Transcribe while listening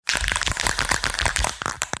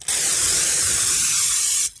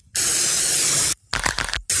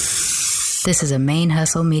This is a Main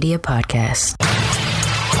Hustle Media podcast.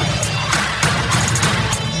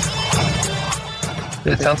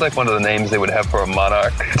 It sounds like one of the names they would have for a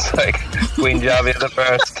monarch. It's like Queen Javia the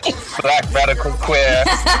First, Black Radical Queer,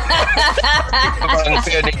 among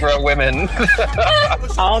queer Negro women.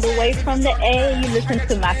 All the way from the A, you listen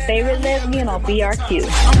to my favorite lesbian on BRQ.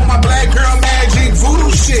 I'm on my black girl magic voodoo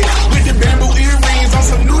shit, with the bamboo earrings on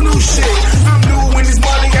some new shit. I'm new when this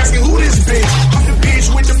money asking who this bitch. I'm the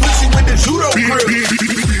bitch with the pussy with the judo grip.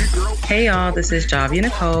 Hey y'all, this is Javia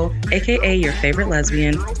Nicole, aka your favorite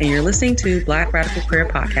lesbian, and you're listening to Black Radical Queer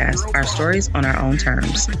Podcast, our stories on our own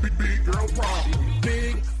terms.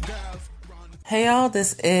 Hey y'all,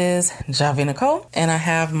 this is Javia Nicole, and I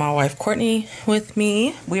have my wife Courtney with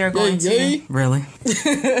me. We are going to... Really?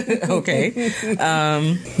 Okay.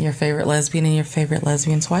 Your favorite lesbian and your favorite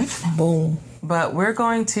lesbian's wife? Boom. But we're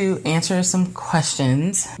going to answer some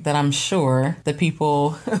questions that I'm sure the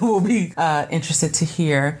people will be interested to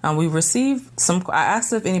hear. We received some... I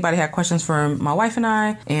asked if anybody had questions for my wife and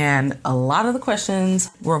I, and a lot of the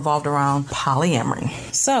questions revolved around polyamory.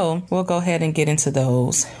 So we'll go ahead and get into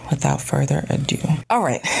those without further ado. All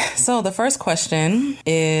right. So the first question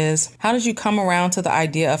is, how did you come around to the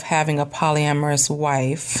idea of having a polyamorous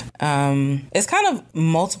wife? It's kind of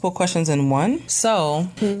multiple questions in one. So,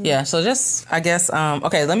 yeah. So just... I guess,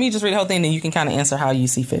 okay, let me just read the whole thing and you can kind of answer how you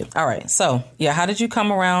see fit. All right. So, yeah, how did you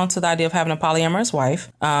come around to the idea of having a polyamorous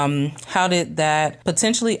wife? How did that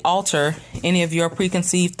potentially alter any of your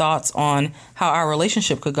preconceived thoughts on how our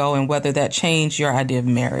relationship could go and whether that changed your idea of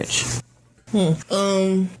marriage?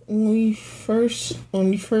 When you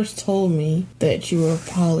first told me that you were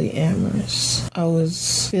polyamorous, I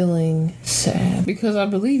was feeling sad because I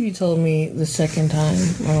believe you told me the second time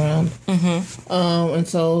around. Mm-hmm. And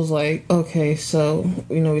so I was like, okay, so,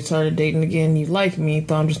 we started dating again. You like me,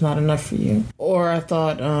 but I'm just not enough for you. Or I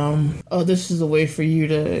thought, this is a way for you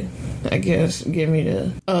to, I guess, get me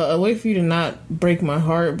to, a way for you to not break my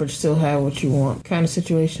heart, but still have what you want kind of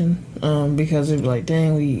situation. Because it'd be like,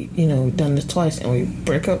 dang, we've done this twice and we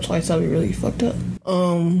break up twice, I'll be really fucked up.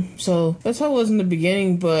 So that's how it was in the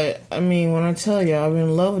beginning, but I mean, when I tell you I've been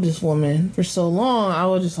in love with this woman for so long, I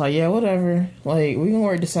was just like, yeah, whatever. Like, we gonna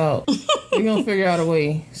work this out. We gonna figure out a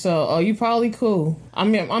way. So, you probably cool. I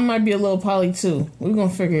mean, I might be a little poly too. We're gonna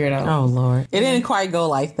figure it out. Oh Lord, it didn't quite go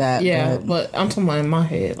like that. Yeah, but I'm talking about in my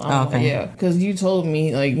head. Okay. Yeah, because you told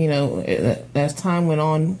me as time went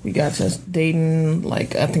on, we got to dating.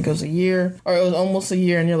 Like I think it was a year, or it was almost a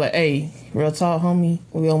year, and you're like, hey, real talk, homie,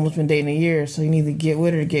 we almost been dating a year, so you need to get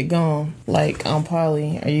with her, get gone. Like, I'm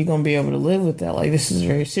poly. Are you gonna be able to live with that? Like, this is a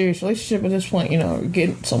very serious relationship at this point.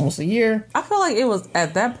 It's almost a year. I feel like it was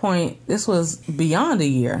at that point. This was beyond a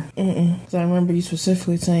year. Because I remember you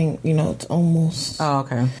specifically saying, it's almost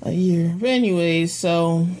a year. But anyways,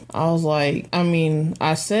 so I was like,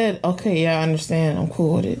 I said, okay, yeah, I understand. I'm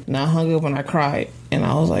cool with it. And I hung up and I cried. And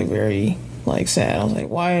I was like very sad. I was like,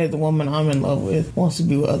 why the woman I'm in love with wants to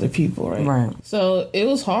be with other people, right? Right. So it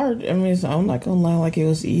was hard. I'm not gonna lie, like it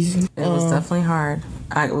was easy. It was definitely hard.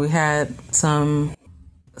 We had some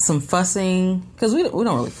fussing because we don't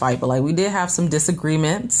really fight, but like we did have some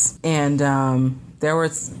disagreements, and there were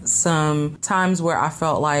some times where I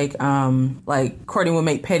felt like Courtney would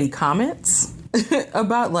make petty comments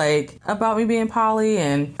about me being poly,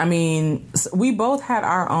 and I mean, we both had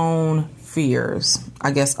our own fears,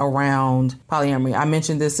 I guess, around polyamory. I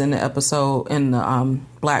mentioned this in the episode, in the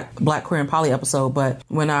Black Queer and Poly episode, but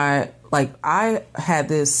when I had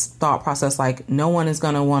this thought process, like, no one is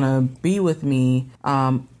going to want to be with me,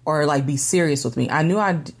 or like be serious with me. I knew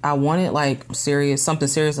I wanted like something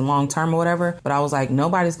serious and long term or whatever, but I was like,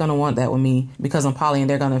 nobody's going to want that with me because I'm poly and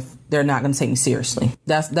they're not going to take me seriously.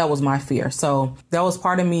 That was my fear. So that was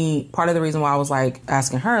part of the reason why I was like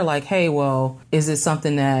asking her, like, hey, well, is it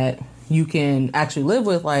something that you can actually live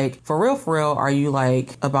with? Like, for real, are you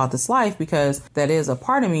like about this life? Because that is a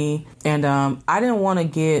part of me. And I didn't want to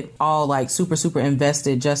get all like super, super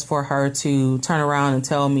invested just for her to turn around and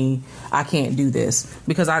tell me I can't do this,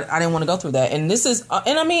 because I didn't want to go through that. And this is,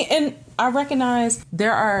 and I recognize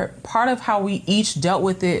there are part of how we each dealt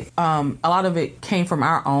with it. A lot of it came from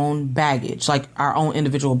our own baggage, like our own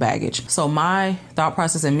individual baggage. So my thought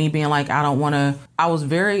process and me being like, I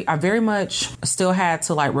very much still had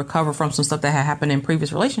to like recover from some stuff that had happened in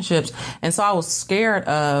previous relationships. And so I was scared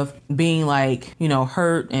of being like,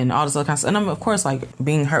 hurt and all this other kind of stuff. And I'm, of course, like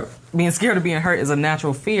being scared of being hurt is a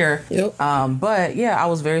natural fear. Yep. But yeah, I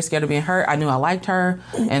was very scared of being hurt. I knew I liked her.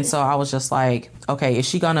 And so I was just like, okay, is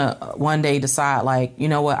she gonna one day decide like, you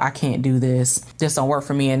know what, I can't do this. This don't work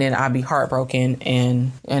for me. And then I'd be heartbroken.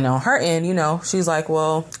 And on her end, you know, she's like,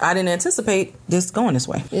 well, I didn't anticipate this going this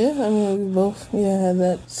way. Yeah, I mean, we both had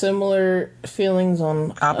that similar feelings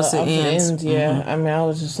on opposite ends. Yeah, I mean, I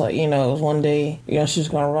was just like, you know, it was one day, you know, she's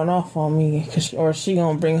gonna run off on me, or she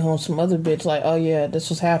gonna bring home some other bitch like, oh yeah, this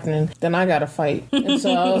was happening, then I gotta fight. And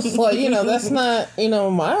so I was like, you know, that's not, you know,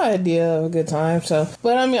 my idea of a good time. So,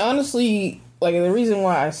 but I mean, honestly, like, the reason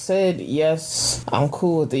why I said yes, I'm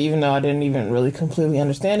cool with it, even though I didn't even really completely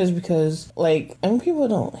understand, is because, like, I mean, y'all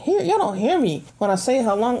don't hear me when I say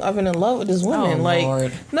how long I've been in love with this woman.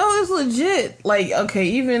 Lord. No, it's legit. Like, okay,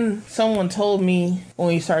 even someone told me when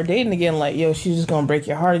we started dating again, like, yo, she's just gonna break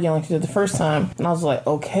your heart again like she did the first time. And I was like,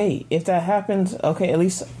 okay, if that happens, okay, at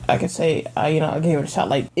least I could say, I gave it a shot.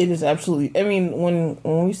 Like, it is absolutely, I mean, when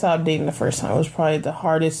we started dating the first time, it was probably the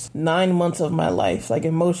hardest 9 months of my life. Like,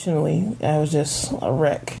 emotionally, I was just a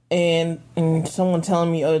wreck. And someone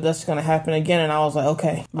telling me, oh, that's gonna happen again, and I was like,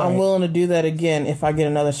 okay, right. I'm willing to do that again if I get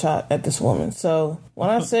another shot at this woman. So when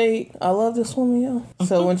I say I love this woman, yo.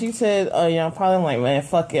 So when she said, oh yeah, I'm probably like, man,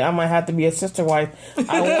 fuck it, I might have to be a sister wife.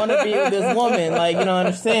 I want to be with this woman, like, you know,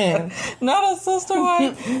 understand? Not a sister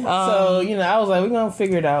wife. So, you know, I was like, we're gonna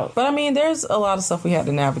figure it out. But I mean, there's a lot of stuff we had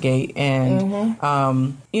to navigate,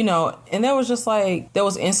 and you know, and there was just like, there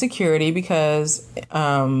was insecurity because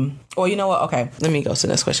well, you know what? Okay, let me go to the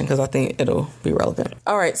next question because I think it'll be relevant.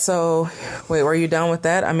 All right, so wait, were you done with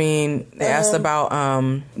that? I mean, they asked about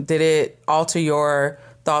did it alter your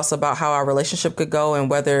thoughts about how our relationship could go and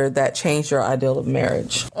whether that changed your ideal of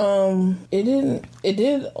marriage? It didn't. It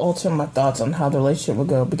did alter my thoughts on how the relationship would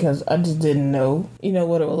go because I just didn't know, you know,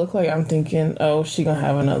 what it would look like. I'm thinking, oh, she gonna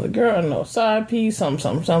have another girl, no side piece,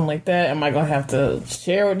 something like that. Am I gonna have to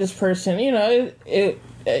share with this person? You know, it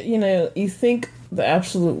you know, you think the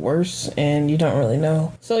absolute worst and you don't really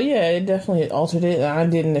know. So yeah, it definitely altered it. I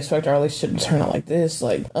didn't expect our relationship to turn out like this,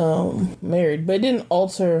 like married, but it didn't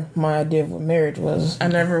alter my idea of what marriage was.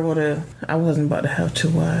 I wasn't about to have 2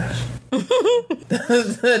 wives.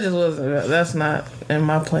 That just wasn't, that's not in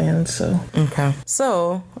my plans. So okay,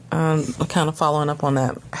 so kind of following up on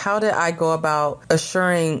that, how did I go about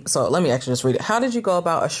assuring, so let me actually just read it. How did you go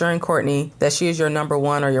about assuring Courtney that she is your number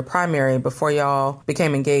one or your primary before y'all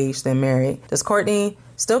became engaged then married? Does Courtney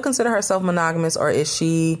still consider herself monogamous, or is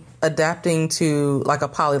she adapting to like a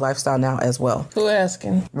poly lifestyle now as well? Who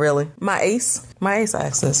asking? Really? My ace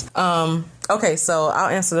asked this. Okay, so I'll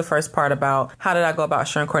answer the first part about how did I go about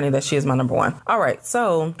assuring Courtney that she is my number one. All right,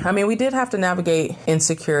 so, I mean, we did have to navigate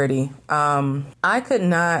insecurity. I could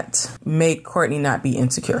not make Courtney not be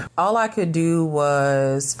insecure. All I could do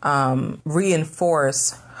was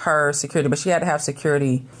reinforce her security, but she had to have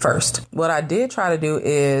security first. What I did try to do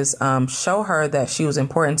is show her that she was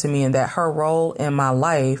important to me and that her role in my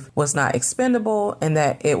life was not expendable and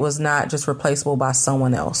that it was not just replaceable by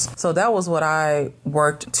someone else. So that was what I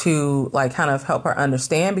worked to like kind of help her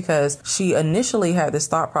understand, because she initially had this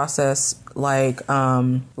thought process like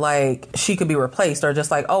she could be replaced, or just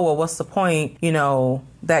like, oh, well, what's the point? You know,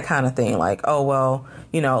 that kind of thing. Like, oh, well,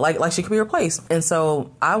 you know, like she could be replaced. And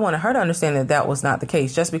so I wanted her to understand that that was not the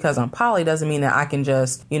case. Just because I'm poly doesn't mean that I can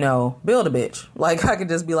just, you know, build a bitch. Like I could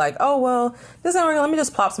just be like, oh, well, this ain't working, let me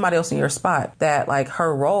just plop somebody else in your spot. That like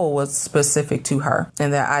her role was specific to her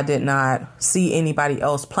and that I did not see anybody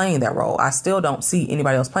else playing that role. I still don't see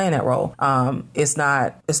anybody else playing that role. It's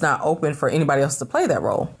not open for anybody else to play that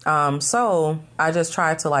role. So I just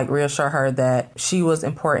tried to like reassure her that she was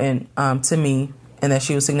important to me and that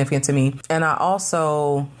she was significant to me. And I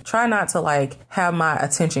also try not to like have my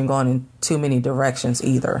attention going in too many directions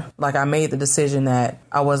either. Like I made the decision that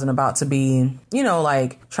I wasn't about to be, you know,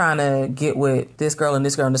 like trying to get with this girl and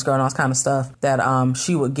this girl and this girl and all this kind of stuff, that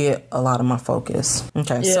she would get a lot of my focus.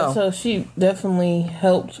 Okay, yeah, so she definitely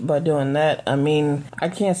helped by doing that. I mean, I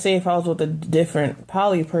can't say if I was with a different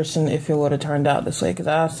poly person if it would have turned out this way, because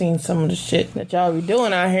I've seen some of the shit that y'all be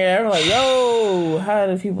doing out here. They're like, yo, how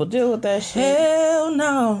do people deal with that shit? Hell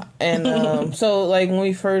no. And so like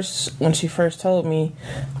when she first told me,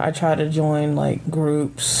 I tried to join like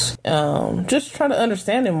groups, just try to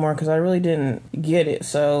understand it more, because I really didn't get it.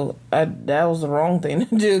 So that was the wrong thing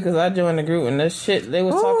to do, because I joined the group and this shit they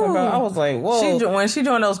was talking about, I was like, whoa. When she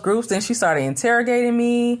joined those groups, then she started interrogating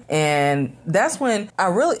me, and that's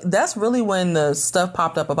really when the stuff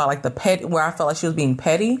popped up about like the pet, where I felt like she was being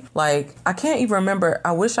petty. Like I can't even remember.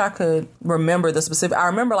 I wish I could remember the specific. I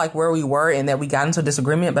remember like where we were and that we got into a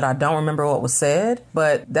disagreement, but I don't remember what was said.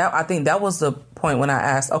 But that, I think that was the point when I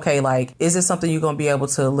asked, okay, like, is this something you're gonna be able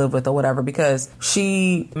to live with or whatever? Because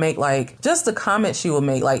she make like just the comments she would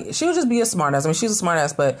make, like she would just be a smart ass. I mean, she's a smart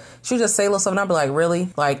ass, but she would just say little stuff, and I'd be like, really?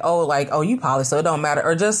 Like, oh, you poly, so it don't matter,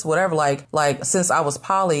 or just whatever. Like since I was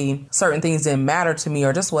poly, certain things didn't matter to me,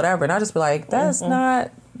 or just whatever. And I just be like, that's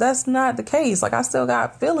not the case. Like, I still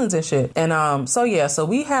got feelings and shit. And so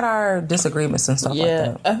we had our disagreements and stuff like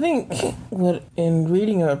that. I think in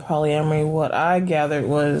reading about polyamory, what I gathered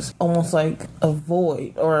was almost like a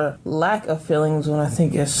void or lack of feelings, when I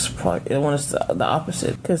think it's probably when it's the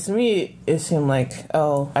opposite. Because to me, it seemed like,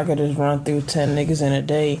 oh, I could just run through 10 niggas in a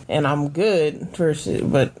day and I'm good, versus,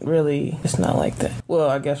 but really, it's not like that. Well,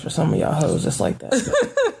 I guess for some of y'all hoes, it's like that.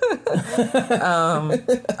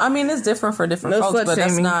 I mean, it's different for different folks, but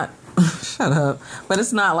that's not. Shut up. But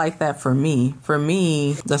it's not like that for me. For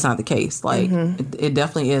me, that's not the case. Like, it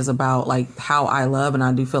definitely is about like how I love, and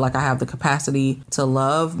I do feel like I have the capacity to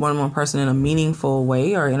love one person in a meaningful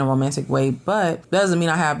way or in a romantic way, but doesn't mean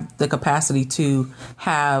I have the capacity to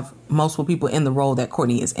have multiple people in the role that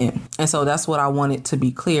Courtney is in. And so that's what I wanted to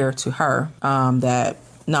be clear to her, that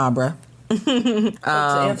nah, bruh. To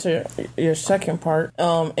answer your second part,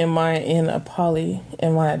 am I adapting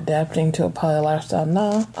to a poly lifestyle?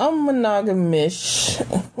 No, I'm monogamish.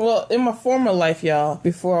 Well, in my former life, y'all,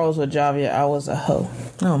 before I was with Javia, I was a hoe.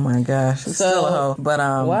 Oh my gosh, she's still a hoe. But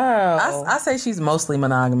wow, I say she's mostly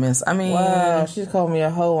monogamous. I mean, wow, she's called me a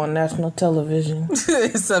hoe on national television.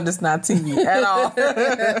 Except it's not TV at all.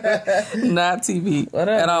 Not TV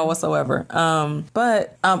at all whatsoever.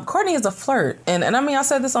 But Courtney is a flirt, and I mean, I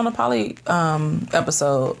said this on the poly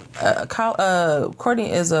episode.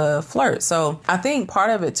 Courtney is a flirt, so I think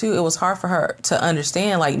part of it too, it was hard for her to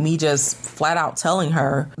understand, like me just flat out telling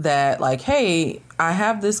her that, like, hey, I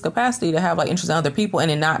have this capacity to have like interest in other people,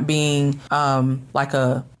 and it not being like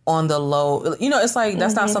a on the low, you know, it's like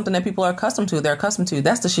that's not something that people are accustomed to. They're accustomed to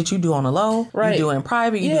that's the shit you do on the low, right? You do it in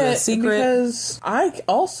private, you do it in secret. Because I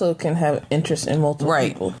also can have interest in multiple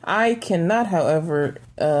people. I cannot, however,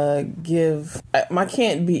 I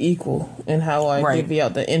can't be equal in how I give you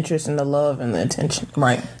out the interest and the love and the attention.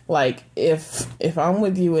 Right. Like if I'm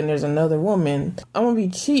with you and there's another woman, I'm gonna be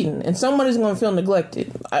cheating and somebody's gonna feel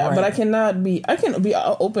neglected. But I can be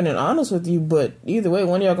open and honest with you, but either way,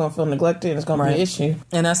 one of y'all gonna feel neglected and it's gonna be an issue.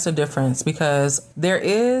 And that's the difference, because there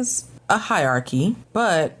is a hierarchy,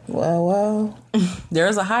 but there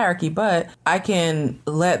is a hierarchy, but I can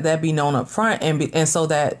let that be known up front, and so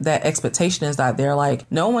that expectation is not there. Like,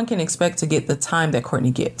 no one can expect to get the time that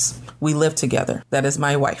Courtney gets. We live together. That is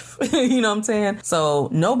my wife. You know what I'm saying? So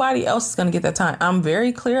nobody else is going to get that time. I'm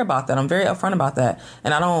very clear about that. I'm very upfront about that.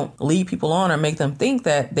 And I don't lead people on or make them think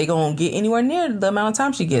that they going to get anywhere near the amount of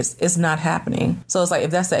time she gets. It's not happening. So it's like, if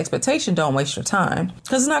that's the expectation, don't waste your time,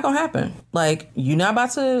 because it's not going to happen. Like, you're not about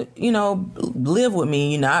to, live with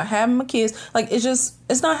me. You're not having my kids. Like,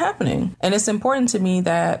 it's not happening. And it's important to me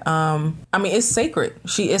that, it's sacred.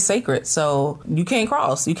 She is sacred. So you can't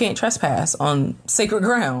cross. You can't trespass on sacred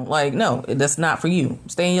ground. Like, no, that's not for you.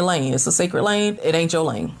 Stay in your lane. It's a sacred lane. It ain't your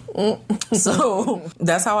lane. So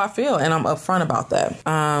that's how I feel. And I'm upfront about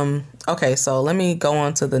that. Okay, so let me go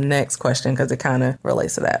on to the next question, because it kind of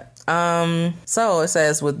relates to that. So it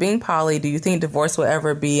says, with being poly, do you think divorce will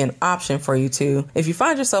ever be an option for you two? If you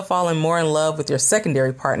find yourself falling more in love with your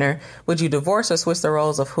secondary partner, would you divorce or switch the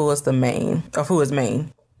roles of who is main?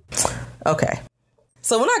 Okay.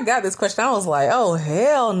 So when I got this question, I was like, oh,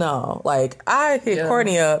 hell no. Like, I hit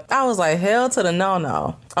Courtney up. I was like, hell to the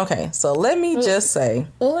no. Okay, so let me just say.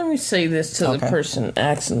 Well, let me say this to the person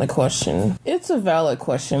asking the question. It's a valid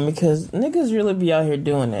question, because niggas really be out here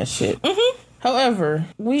doing that shit. Mm-hmm. However,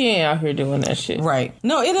 we ain't out here doing that shit. Right.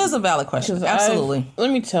 No, it is a valid question. Absolutely.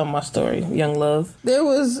 Let me tell my story, young love. There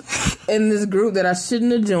was, in this group that I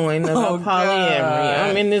shouldn't have joined, about polyamory.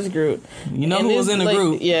 I'm in this group. You know who was in the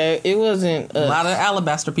group? Yeah, it wasn't a lot of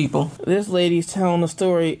alabaster people. This lady's telling a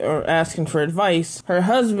story or asking for advice. Her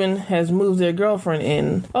husband has moved their girlfriend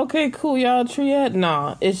in. Okay, cool, y'all triad?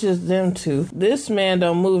 Nah, it's just them two. This man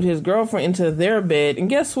done moved his girlfriend into their bed, and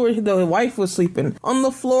guess where the wife was sleeping? On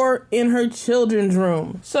the floor in her children's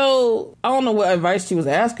room. So I don't know what advice she was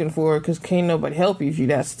asking for, because can't nobody help you if you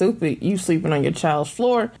that stupid. You sleeping on your child's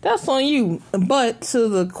floor, that's on you. But to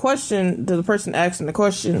the person asking the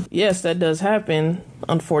question, yes, that does happen,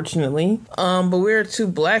 unfortunately. But we're two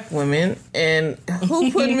black women, and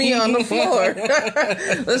who put me on the floor?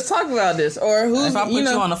 Let's talk about this. Or who's, if I put you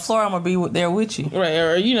on the floor, I'm gonna be there with you, right?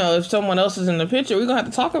 Or if someone else is in the picture, we're gonna have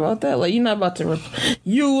to talk about that. Like, you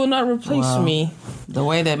will not replace me. The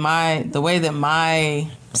way that my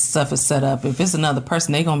stuff is set up. If it's another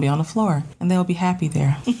person, they're gonna be on the floor and they'll be happy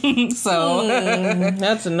there. So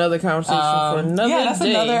that's another conversation for another day. That's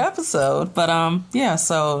another episode. But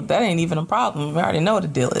so that ain't even a problem. We already know what the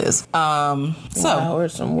deal is. Wow, we're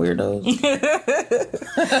some weirdos.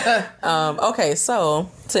 Okay, so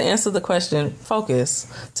to answer the question,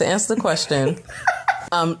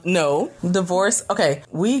 no, divorce. Okay,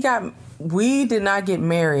 we did not get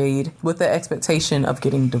married with the expectation of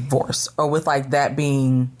getting divorced or with like that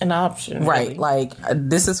being an option. Right. Really. Like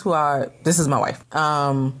this is my wife.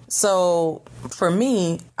 So for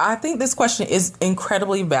me, I think this question is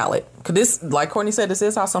incredibly valid. Cause this, like Courtney said, this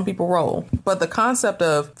is how some people roll. But the concept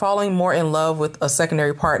of falling more in love with a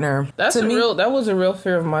secondary partner, that was a real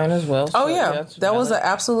fear of mine as well. So that was an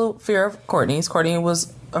absolute fear of Courtney's. Courtney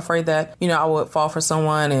was afraid that, I would fall for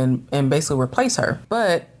someone and basically replace her.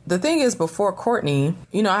 But the thing is, before Courtney,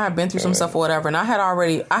 I had been through some stuff or whatever, and I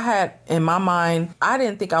had in my mind, I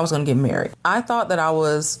didn't think I was going to get married. I thought that I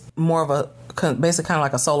was more of a basically kind of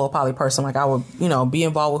like a solo poly person. Like I would, be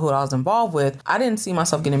involved with who I was involved with. I didn't see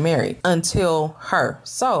myself getting married until her.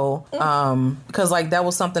 So, because like that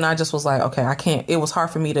was something I just was like, okay, I can't, it was hard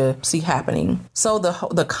for me to see happening. So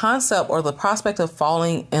the concept or the prospect of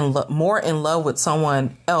falling more in love with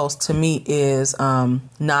someone else to me is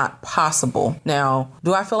not possible. Now,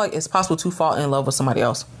 do I feel like it's possible to fall in love with somebody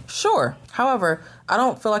else? Sure. However, I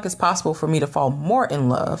don't feel like it's possible for me to fall more in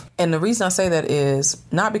love. And the reason I say that is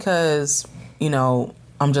not because,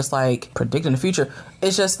 I'm just like predicting the future.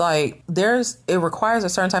 It's just like it requires a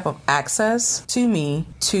certain type of access to me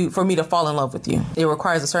for me to fall in love with you. It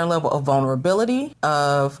requires a certain level of vulnerability,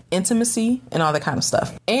 of intimacy, and all that kind of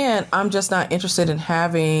stuff. And I'm just not interested in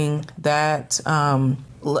having that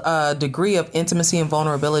degree of intimacy and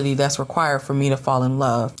vulnerability that's required for me to fall in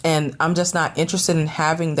love. And I'm just not interested in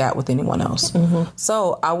having that with anyone else. Mm-hmm.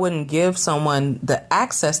 So I wouldn't give someone the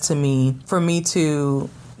access to me for me to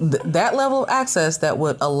that level of access that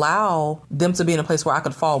would allow them to be in a place where I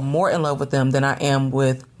could fall more in love with them than I am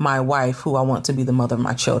with my wife, who I want to be the mother of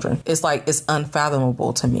my children. It's like, it's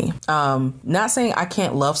unfathomable to me. Not saying I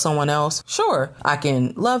can't love someone else. Sure, I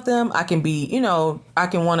can love them. I can be, I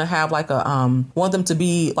can want to have like want them to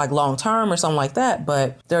be like long term or something like that,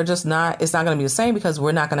 but they're just not, it's not going to be the same because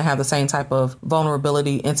we're not going to have the same type of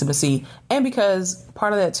vulnerability, intimacy. And because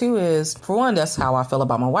part of that too is, for one, that's how I feel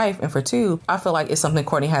about my wife. And for two, I feel like it's something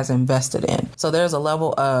Courtney has invested in. So there's a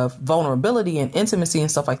level of vulnerability and intimacy and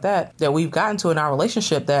stuff like that we've gotten to in our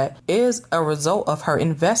relationship that is a result of her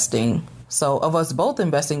investing. So of us both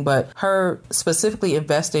investing, but her specifically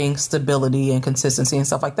investing stability and consistency and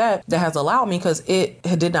stuff like that has allowed me, because it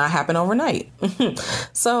did not happen overnight.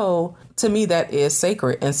 So to me, that is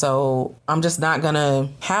sacred. And so I'm just not going to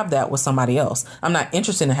have that with somebody else. I'm not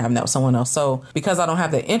interested in having that with someone else. So because I don't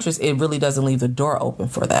have that interest, it really doesn't leave the door open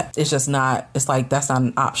for that. It's just not, it's like, that's not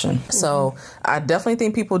an option. Mm-hmm. So I definitely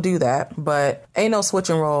think people do that, but ain't no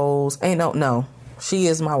switching roles. No, she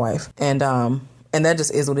is my wife. And that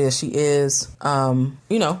just is what it is. She is,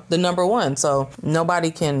 the number one. So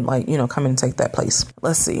nobody can come in and take that place.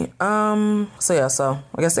 Let's see. So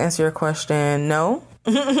I guess to answer your question, no.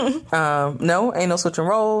 No, ain't no switching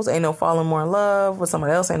roles, ain't no falling more in love with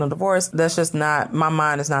somebody else, ain't no divorce. That's just not, my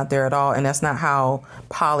mind is not there at all. And that's not how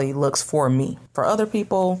poly looks for me. For other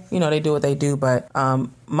people, they do what they do, but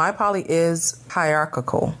my poly is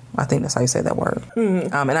hierarchical. I think that's how you say that word.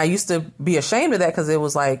 Mm-hmm. And I used to be ashamed of that because it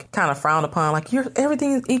was like kind of frowned upon, like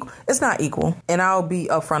everything is equal. It's not equal. And I'll be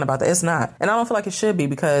upfront about that. It's not. And I don't feel like it should be,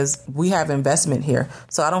 because we have investment here.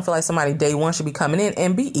 So I don't feel like somebody day one should be coming in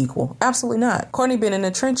and be equal. Absolutely not. Courtney been in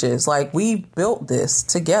the trenches. Like, we built this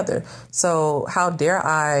together. So how dare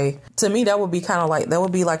I, to me, that would be kind of like, that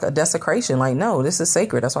would be like a desecration. Like, no, this is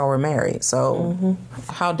sacred. That's why we're married. So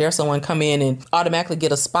how dare someone come in and automatically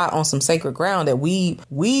get a spot on some sacred ground that we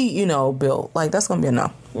built? Like, that's gonna be a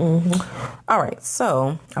no. Mm-hmm. All right,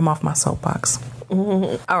 so I'm off my soapbox.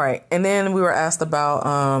 Mm-hmm. All right, and then we were asked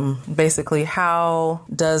about basically how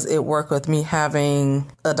does it work with me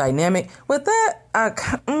having a dynamic. With that,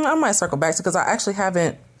 I might circle back to, because I actually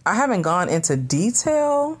haven't gone into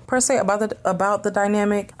detail per se about the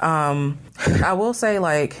dynamic. I will say,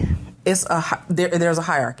 like, it's there's a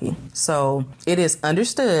hierarchy. So it is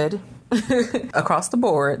understood across the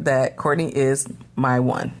board that Courtney is my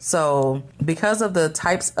one. So because of the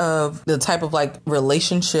type of like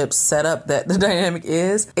relationship setup that the dynamic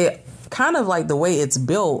is, it kind of like the way it's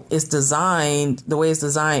built, we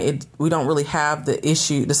don't really have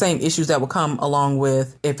the same issues that would come along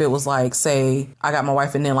with if it was like, say, I got my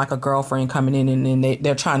wife and then like a girlfriend coming in and then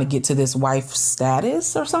they're trying to get to this wife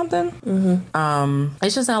status or something. Mm-hmm.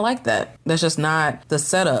 It's just not like that. That's just not the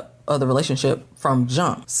setup of the relationship from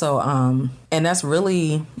jump. So, and that's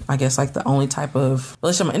really, I guess, like the only type of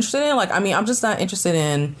relationship I'm interested in. Like, I mean, I'm just not interested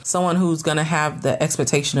in someone who's going to have the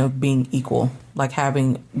expectation of being equal, like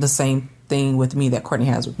having the same thing with me that Courtney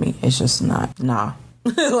has with me. It's just not, nah.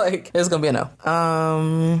 Like, it's gonna be a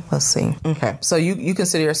no. Let's see. Okay, so you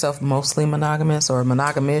consider yourself mostly monogamous or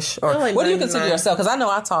monogamish, or like what do you 99. consider yourself? Because I know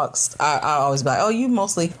I always be like, oh, you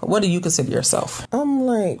mostly. What do you consider yourself? I'm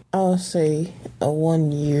like, I'll say a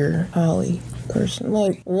 1 year poly person.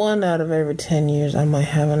 Like 1 out of every 10 years, I might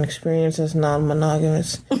have an experience that's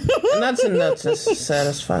non-monogamous, and that's enough to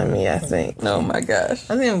satisfy me. I think. Oh my gosh.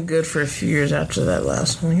 I think I'm good for a few years after that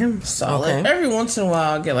last one. I'm solid. Okay. Every once in a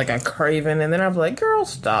while, I'll get like a craving, and then I'll be like, girl,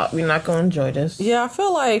 stop. We're not going to enjoy this. Yeah, I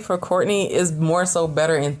feel like for Courtney is more so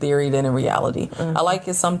better in theory than in reality.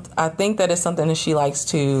 I think that it's something that she likes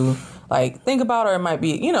to like think about, or it might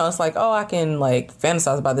be, you know, it's like, oh, I can like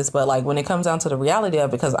fantasize about this, but like when it comes down to the reality of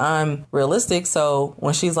it, because I'm realistic, so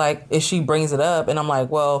when she's like, if she brings it up and I'm like,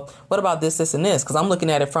 well, what about this, and this, because I'm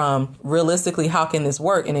looking at it from realistically, how can this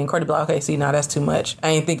work? And then Courtney be like, okay, see, now that's too much. I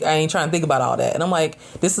ain't trying to think about all that. And I'm like,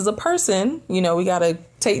 this is a person, you know, we gotta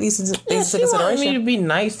take these things into consideration. Wanted me to be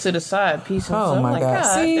nice to the side piece. And Oh stuff. my like, God.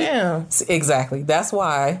 See? damn. Exactly. That's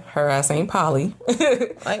why her ass ain't poly.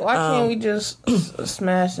 Like, why can't we just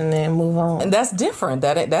smash and then move on? And that's different.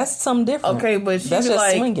 That's something different. Okay, but that's she'd be just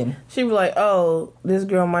like, swinging. she'd be like, oh, this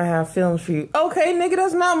girl might have feelings for you. Okay, nigga,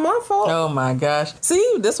 that's not my fault. Oh my gosh.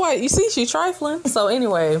 See, that's why you see she's trifling. So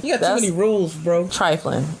anyway, You got too many rules, bro.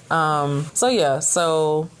 trifling.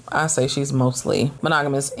 So I say she's mostly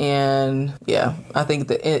monogamous, and yeah, I think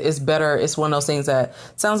that it's better. It's one of those things that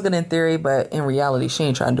sounds good in theory, but in reality, she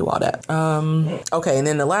ain't trying to do all that. Okay, and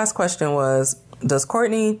then the last question was, does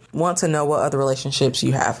Courtney want to know what other relationships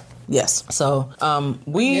you have? Yes. So,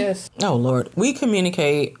 Yes. oh Lord, we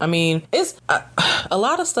communicate. I mean, it's a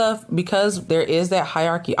lot of stuff, because there is that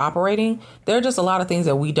hierarchy operating. There are just a lot of things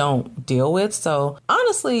that we don't deal with. So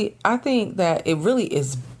honestly, I think that it really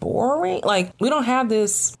is boring. Like, we don't have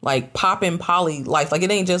this like poppin' poly life. Like, it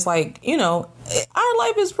ain't just like, you know, our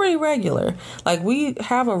life is pretty regular. Like, we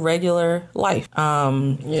have a regular life.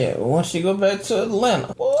 Yeah, once you go back to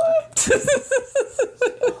Atlanta, boy,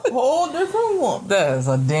 whole different one. That is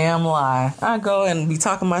a damn lie. I go and be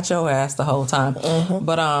talking about your ass the whole time.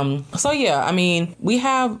 But so yeah, I mean, we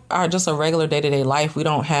have just a regular day-to-day life. We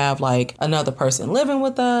don't have like another person living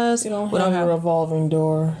with us. You don't We have a revolving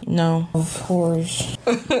door no. of horrors.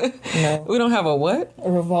 No, We don't have a what?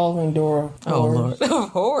 a revolving door of Oh horrors. Lord, of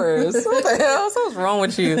horrors. What the hell? What's wrong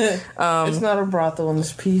with you? It's not a brothel in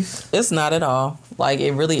this piece. It's not at all. Like,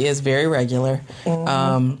 it really is very regular.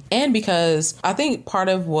 And because I think part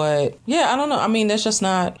of what, I don't know. I mean, that's just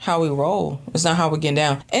not how we roll. It's not how we're getting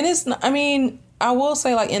down. And it's not, I mean, I will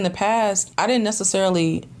say, like, in the past, I didn't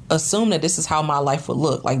necessarily assume that this is how my life would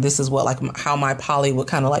look. Like, this is what, like, how my poly would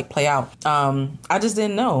kind of like play out. I just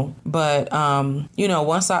didn't know. But, you know,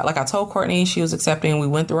 once I told Courtney, she was accepting, we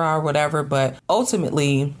went through our whatever, but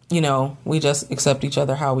ultimately, you know, we just accept each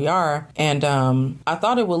other how we are. And, I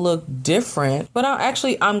thought it would look different, but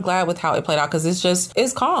I'm glad with how it played out, because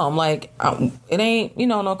it's calm. Like, it ain't, you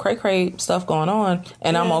know, no cray stuff going on,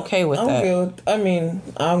 and I'm okay with that.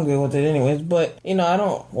 I'm good with it anyways, but, you know, I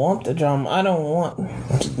don't want the drama. I don't want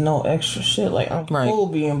no extra shit. Like, I'm cool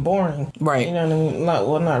being boring. Right. You know what I mean?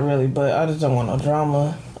 Not really, but I just don't want no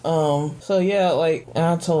drama. So yeah, like, and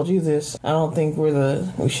I told you this, I don't think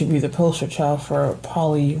we should be the poster child for a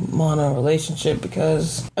poly-mono relationship,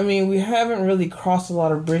 because, I mean, we haven't really crossed a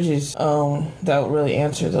lot of bridges, that would really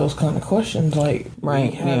answer those kind of questions. Like,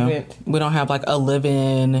 we don't have like a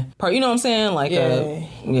live-in part, you know what I'm saying? Like, you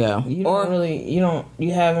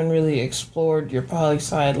haven't really explored your poly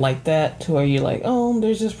side like that, to where you're like, oh,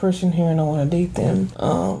 there's this person here and I want to date them. You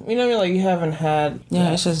know what I mean? Like, you haven't had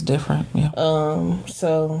that. It's just different.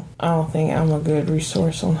 So I don't think I'm a good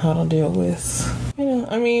resource on how to deal with, you know,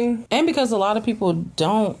 I mean, and because a lot of people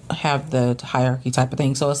don't have the hierarchy type of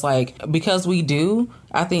thing, so it's like, because we do,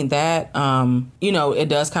 I think that, you know, it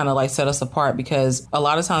does kind of like set us apart, because a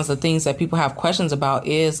lot of times the things that people have questions about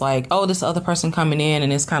is like, oh, this other person coming in,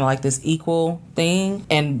 and it's kind of like this equal thing.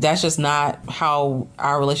 And that's just not how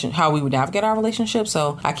how we would navigate our relationship.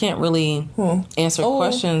 So I can't really answer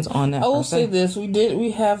questions on that. I will say this.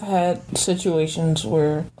 We have had situations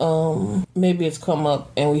where, maybe it's come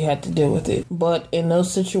up and we had to deal with it. But in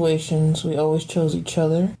those situations, we always chose each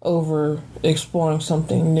other over exploring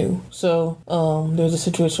something new. So, there's a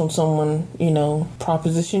situation with someone,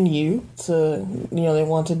 proposition you to, they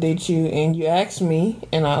want to date you, and you asked me,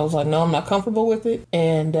 and I was like, no, I'm not comfortable with it,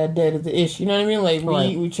 and that is the issue. You know what I mean?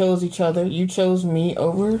 Like, we chose each other. You chose me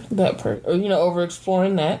over that person, or, over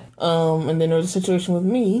exploring that. And then there was a situation with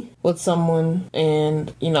me with someone,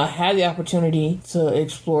 and, I had the opportunity to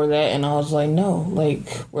explore that, and I was like, no, like,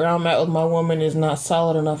 where I'm at with my woman is not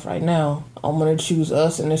solid enough right now. I'm going to choose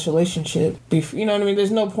us in this relationship. You know what I mean? There's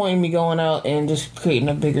no point in me going out and just creating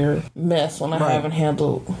a bigger mess when I haven't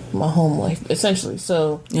handled my home life, essentially.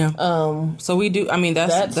 So, yeah. So we do,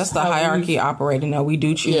 that's the hierarchy operating now. We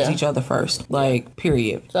do choose each other first,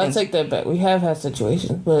 period. So I take that back. We have had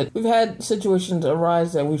situations, but we've had situations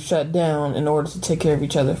arise that we've shut down in order to take care of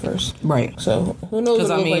each other first. Right. So who knows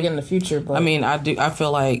what it'll look like in the future. But I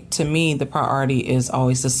feel like, to me, the priority is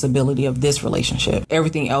always the stability of this relationship.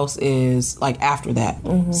 Everything else is after that.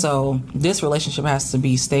 Mm-hmm. So this relationship has to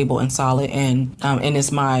be stable and solid, and it's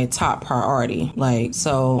my top priority.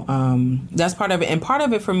 That's part of it. And part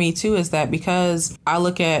of it for me too is that because I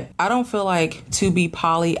don't feel like to be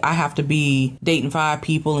poly, I have to be dating 5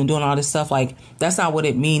 people and doing all this stuff. That's not what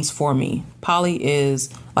it means for me. Poly is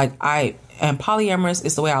and polyamorous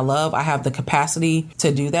is the way I love. I have the capacity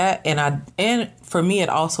to do that. And for me, it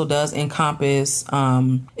also does encompass,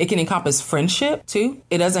 it can encompass friendship too.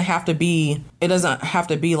 It doesn't have to be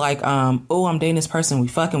like, oh, I'm dating this person, we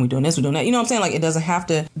fucking, we doing this, we doing that. You know what I'm saying? Like, it doesn't have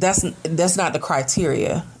to, that's not the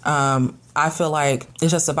criteria. I feel like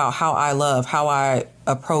it's just about how I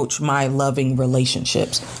approach my loving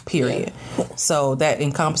relationships, period. Yeah. So that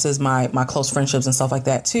encompasses my close friendships and stuff like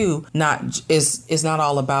that too. It's not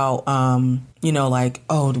all about,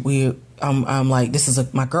 I'm like, this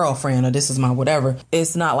is my girlfriend or this is my whatever.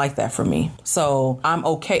 It's not like that for me. So I'm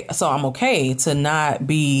okay to not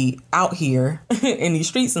be out here in these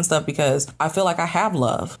streets and stuff, because I feel like I have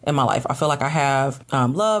love in my life. I feel like I have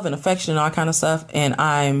love and affection and all kind of stuff. And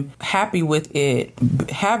I'm happy with it,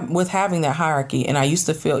 with having that hierarchy. And I used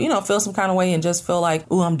to feel some kind of way and just feel like,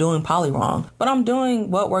 ooh, I'm doing poly wrong. But I'm doing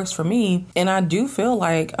what works for me. And I do feel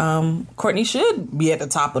like Courtney should be at the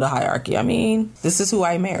top of the hierarchy. I mean, this is who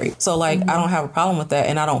I married. So I don't have a problem with that,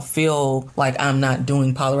 and I don't feel like I'm not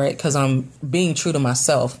doing poly right, because I'm being true to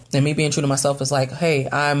myself. And me being true to myself is like, hey,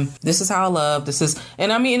 this is how I love.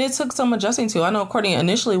 And it took some adjusting to. I know Courtney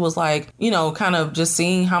initially was like, kind of just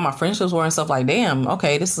seeing how my friendships were and stuff, like, damn,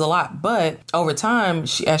 okay, this is a lot. But over time,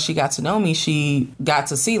 as she got to know me, she got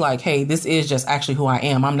to see like, hey, this is just actually who I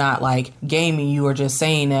am. I'm not like gaming you or just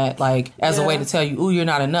saying that as a way to tell you, ooh, you're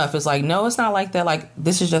not enough. It's like, no, it's not like that. Like,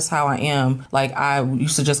 this is just how I am. Like, I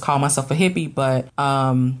used to just call myself a hippie, but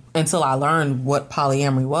until I learned what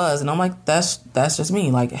polyamory was, and I'm like, that's just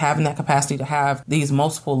me, like having that capacity to have these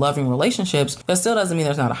multiple loving relationships. That still doesn't mean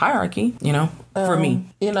there's not a hierarchy, for me.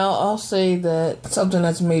 I'll say that something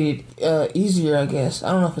that's made it easier, I guess.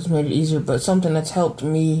 I don't know if it's made it easier, but something that's helped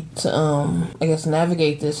me to,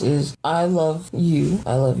 navigate this is I love you,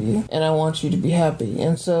 and I want you to be happy.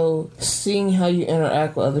 And so seeing how you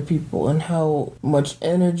interact with other people and how much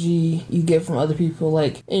energy you get from other people,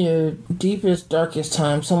 like in your deepest, darkest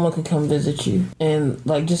time, someone could come visit you, and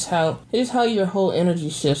like just how your whole energy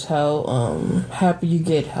shifts, how happy you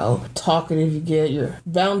get, how talkative you get, you're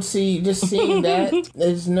bouncy, just seeing that.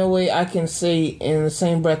 There's no way I can say in the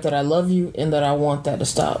same breath that I love you and that I want that to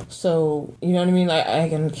stop. So, you know what I mean? I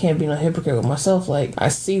can't be no hypocrite with myself. Like, I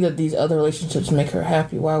see that these other relationships make her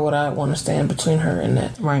happy. Why would I want to stand between her and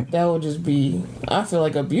that? Right. That would just be, I feel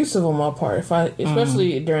like, abusive on my part.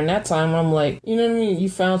 Especially during that time, I'm like, you know what I mean? You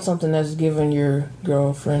found something that's giving your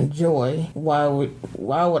girlfriend joy. Why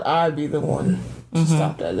would I be the one to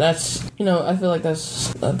stop that? That's, I feel like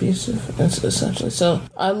that's abusive, essentially. So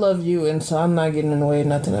I love you, and so I'm not getting in the way of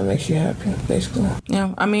nothing that makes you happy, basically.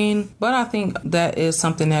 Yeah, but I think that is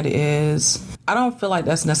something that is, I don't feel like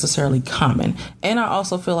that's necessarily common. And I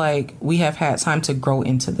also feel like we have had time to grow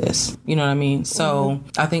into this. You know what I mean? So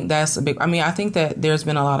I think that's a big, I think that there's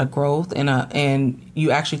been a lot of growth, and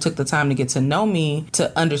you actually took the time to get to know me,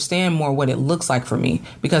 to understand more what it looks like for me.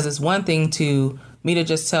 Because it's one thing to me to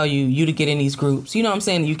just tell you to get in these groups, you know what I'm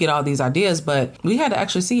saying? You get all these ideas, but we had to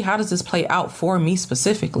actually see, how does this play out for me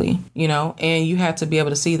specifically, and you had to be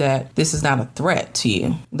able to see that this is not a threat to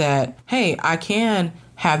you, that, hey, I can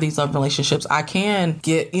have these love relationships. I can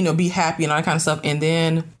get, be happy and all that kind of stuff,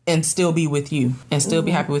 and still be with you, and still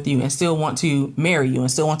be happy with you, and still want to marry you,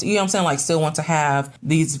 and still want to, you know what I'm saying? Like, still want to have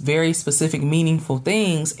these very specific, meaningful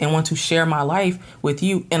things, and want to share my life with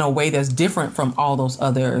you in a way that's different from all those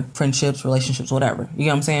other friendships, relationships, whatever. You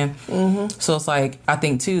know what I'm saying? Mm-hmm. So it's like, I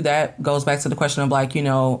think too, that goes back to the question of like,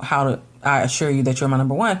 how do I assure you that you're my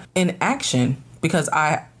number one in action? Because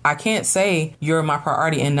I I can't say you're my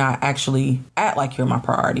priority and not actually act like you're my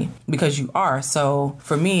priority, because you are. So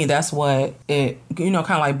for me, that's what it, kind of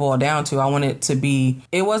like boiled down to. I want it to be,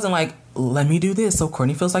 it wasn't like, let me do this so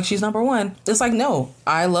Courtney feels like she's number one. It's like, no,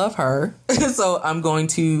 I love her. So I'm going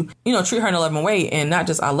to, treat her in a loving way, and not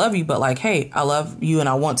just I love you, but like, hey, I love you and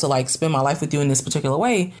I want to like spend my life with you in this particular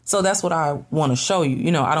way. So that's what I want to show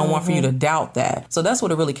you. I don't want for you to doubt that. So that's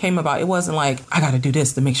what it really came about. It wasn't like, I got to do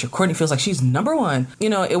this to make sure Courtney feels like she's number one.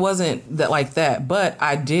 It wasn't that like that, but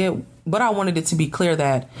I wanted it to be clear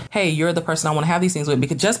that, hey, you're the person I want to have these things with,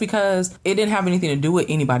 because it didn't have anything to do with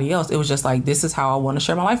anybody else. It was just like, this is how I want to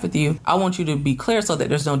share my life with you. I want you to be clear so that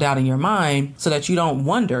there's no doubt in your mind, so that you don't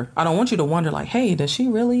wonder. I don't want you to wonder like, hey, does she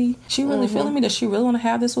really feeling me? Does she really want to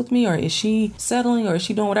have this with me? Or is she settling? Or is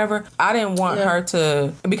she doing whatever? I didn't want her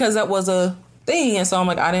to, because that was a thing. And so I'm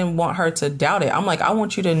like, I didn't want her to doubt it. I'm like, I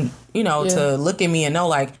want you to, to look at me and know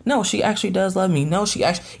like, no, she actually does love me. No, she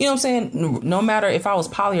actually, what I'm saying? No matter if I was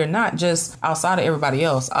poly or not, just outside of everybody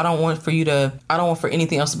else, I don't want for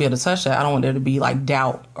anything else to be able to touch that. I don't want there to be like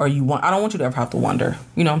doubt, or I don't want you to ever have to wonder.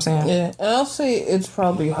 You know what I'm saying? Yeah. And I'll say it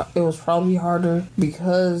was probably harder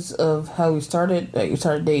because of how we started. Like, we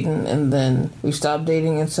started dating and then we stopped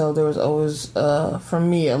dating. And so there was always, for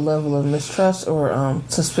me, a level of mistrust or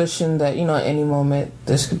suspicion that, at any moment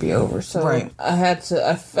this could be over. So right.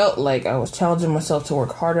 I felt like I was challenging myself to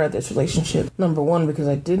work harder at this relationship. Number one, because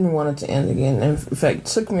I didn't want it to end again. And in fact, it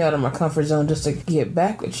took me out of my comfort zone just to get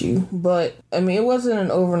back with you. But I mean, it wasn't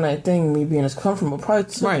an overnight thing, me being as comfortable. It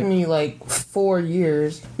probably took me like 4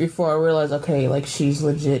 years before I realized, okay, like, she's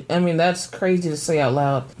legit. I mean, that's crazy to say out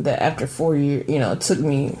loud that after 4 years, it took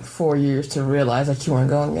me 4 years to realize that you weren't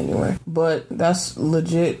going anywhere. But that's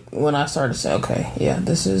legit when I started to say, okay, yeah,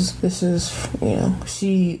 this is,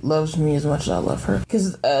 she loves me as much as I love her.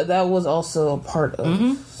 Because that was also a part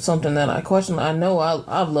of something that I questioned. I know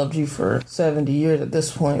I've loved you for 70 years at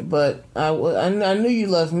this point, but I knew you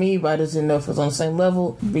loved me, but I just didn't know if it was on the same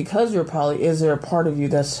level. Because you're poly, is there a part of you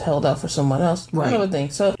that's held out for someone else? Right. Another thing.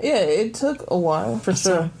 So yeah, it took a while for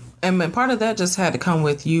sure. And part of that just had to come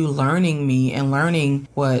with you learning me and learning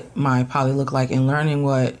what my poly looked like, and learning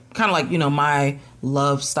what kind of like, my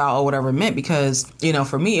love style or whatever it meant. Because,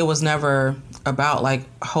 for me, it was never about like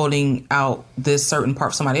holding out this certain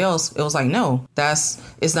part for somebody else. It was like, no,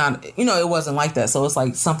 it's not, it wasn't like that. So it's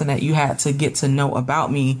like something that you had to get to know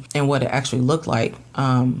about me and what it actually looked like,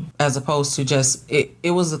 as opposed to just,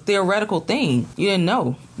 it was a theoretical thing. You didn't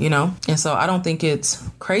know, And so I don't think it's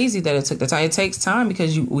crazy that it took the time. It takes time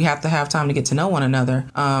because we have to have time to get to know one another.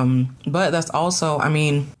 But that's also, I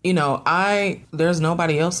mean, there's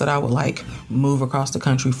nobody else that I would like move across the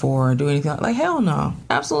country for or do anything like hell no,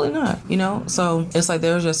 absolutely not, So it's like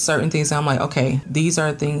there's just certain things that I'm like, okay, these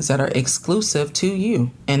are things that are exclusive to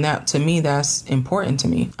you. And that, to me, that's important to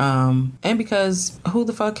me. And because who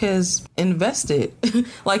the fuck has invested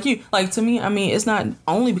like you? Like, to me, I mean, it's not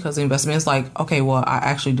only because of investment. It's like, okay, well, I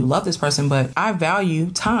actually do love this person, but I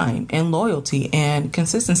value time and loyalty and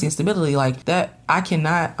consistency and stability. Like that, I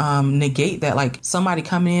cannot negate that. Like somebody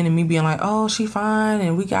coming in and me being like, oh, she fine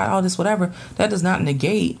and we got all this whatever, that does not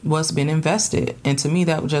negate what's been invested. And to me,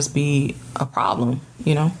 that would just be a problem,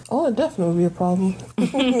 Oh, it definitely would be a problem.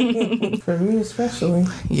 For me especially.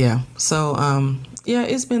 Yeah. So yeah,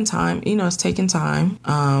 it's been time, it's taken time.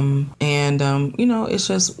 And it's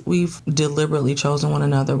just, we've deliberately chosen one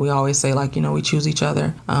another. We always say like, we choose each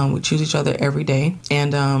other. We choose each other every day.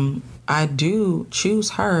 And I do choose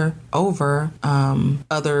her over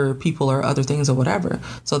other people or other things or whatever.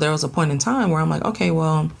 So there was a point in time where I'm like, okay,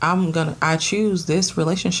 well, I choose this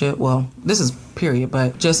relationship. Well, this is period,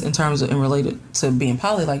 but just in terms of and related to being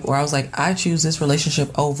poly, like where I was like, I choose this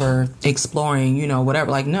relationship over exploring, whatever.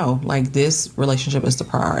 Like, no, like this relationship is the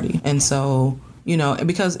priority. And so,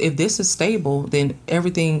 because if this is stable, then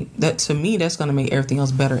everything that, to me, that's going to make everything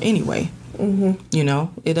else better anyway.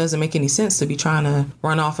 Mm-hmm. It doesn't make any sense to be trying to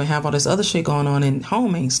run off and have all this other shit going on and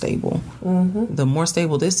home ain't stable. Mm-hmm. The more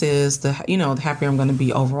stable this is, the happier I'm going to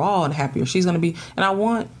be overall, and the happier she's going to be. And I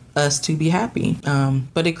want us to be happy.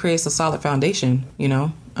 But it creates a solid foundation,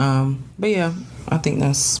 But yeah, I think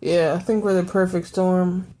that's... Yeah, I think we're the perfect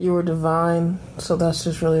storm. You were divine, so that's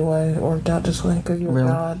just really why it worked out this way, because you're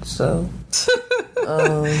God, so...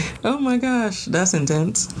 Oh my gosh, that's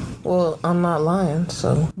intense. Well, I'm not lying,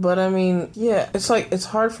 so. But I mean, yeah, it's like, it's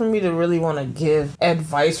hard for me to really want to give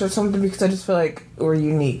advice or something because I just feel like we're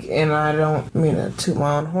unique. And I don't mean to toot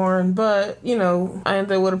my own horn, but, you know, I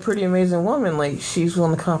ended up with a pretty amazing woman. Like, she's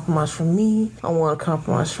willing to compromise for me. I want to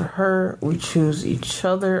compromise for her. We choose each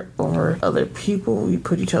other over other people. We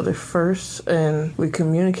put each other first, and we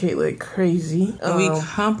communicate like crazy. We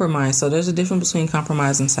compromise. So there's a difference between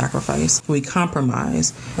compromise and sacrifice. We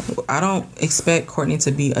compromise. I don't expect Courtney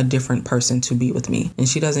to be a different person to be with me, and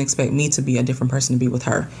she doesn't expect me to be a different person to be with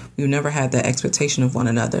her. We've never had that expectation of one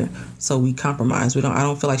another, so we compromise. I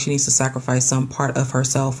don't feel like she needs to sacrifice some part of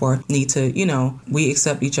herself or need to, you know, we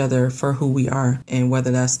accept each other for who we are, and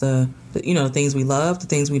whether that's the things we love, the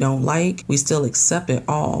things we don't like, we still accept it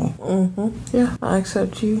all. Yeah, I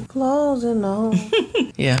accept you, flaws and all.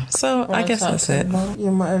 Yeah, so I guess that's it.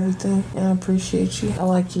 You're my everything, and I appreciate you. I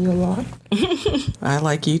like you a lot. I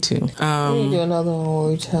like you too. We need to do another one where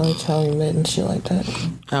we tell how we met and shit like that.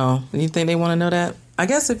 Oh, you think they want to know that? I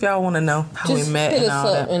guess if y'all want to know how we met hit and us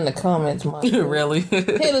all up that. in the comments, Mike. Really?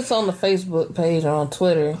 Hit us on the Facebook page or on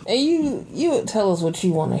Twitter, and you tell us what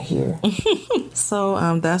you want to hear.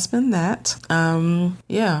 So that's been that.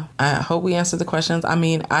 Yeah, I hope we answered the questions. I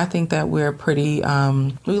mean, I think that we're pretty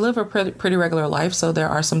we live a pretty regular life, so there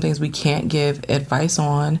are some things we can't give advice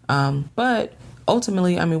on, but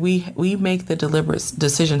ultimately, I mean, we make the deliberate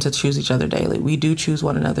decision to choose each other daily. We do choose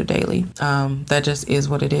one another daily. That just is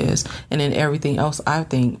what it is. And then everything else, I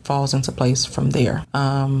think, falls into place from there.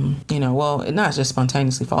 Well, it not just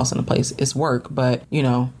spontaneously falls into place. It's work, but,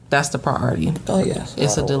 that's the priority. Oh, yes.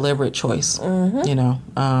 It's a deliberate choice,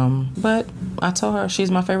 But I told her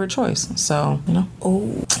she's my favorite choice. So,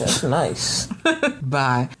 Oh, that's nice.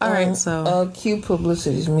 Bye. All right, so. Cue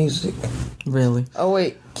Publicity's music. Really? Oh,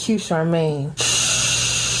 wait. Cue Charmaine.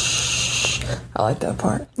 I like that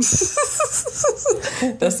part.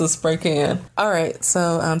 That's a spray can. All right.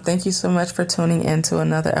 So thank you so much for tuning in to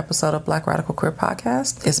another episode of Black Radical Queer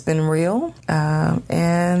Podcast. It's been real.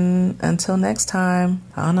 And until next time,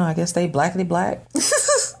 I don't know, I guess stay blackity black.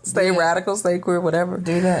 Stay radical, stay queer, whatever.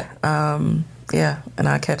 Do that. Yeah. And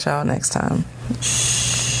I'll catch y'all next time.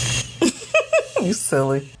 You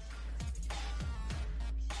silly.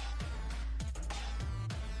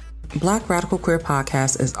 Black Radical Queer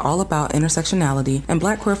Podcast is all about intersectionality and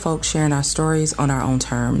Black queer folks sharing our stories on our own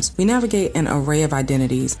terms. We navigate an array of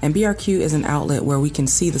identities, and BRQ is an outlet where we can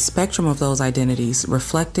see the spectrum of those identities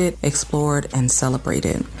reflected, explored, and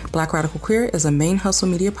celebrated. Black Radical Queer is a Main Hustle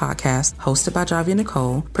Media podcast hosted by Javia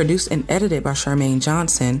Nicole, produced and edited by Charmaine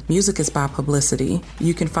Johnson. Music is by Publicity.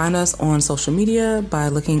 You can find us on social media by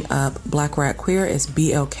looking up Black Rad Queer. It's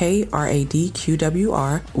BLKRADQWR.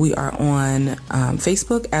 We are on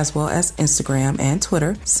Facebook as well as Instagram and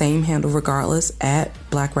Twitter. Same handle regardless, at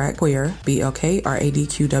Black Rad Queer,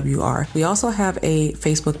 BLKRADQWR. We also have a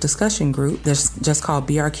Facebook discussion group that's just called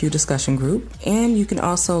BRQ Discussion Group. And you can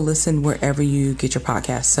also listen wherever you get your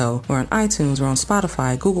podcasts. So we're on iTunes, we're on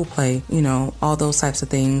Spotify, Google Play, all those types of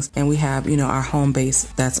things. And we have, our home base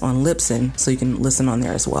that's on Libsyn, so you can listen on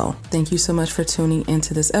there as well. Thank you so much for tuning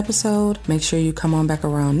into this episode. Make sure you come on back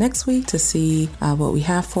around next week to see what we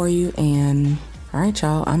have for you. And all right,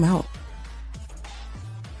 y'all, I'm out.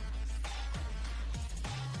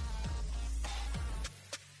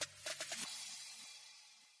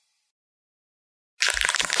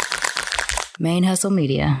 Main Hustle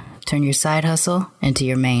Media. Turn your side hustle into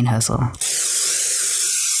your main hustle.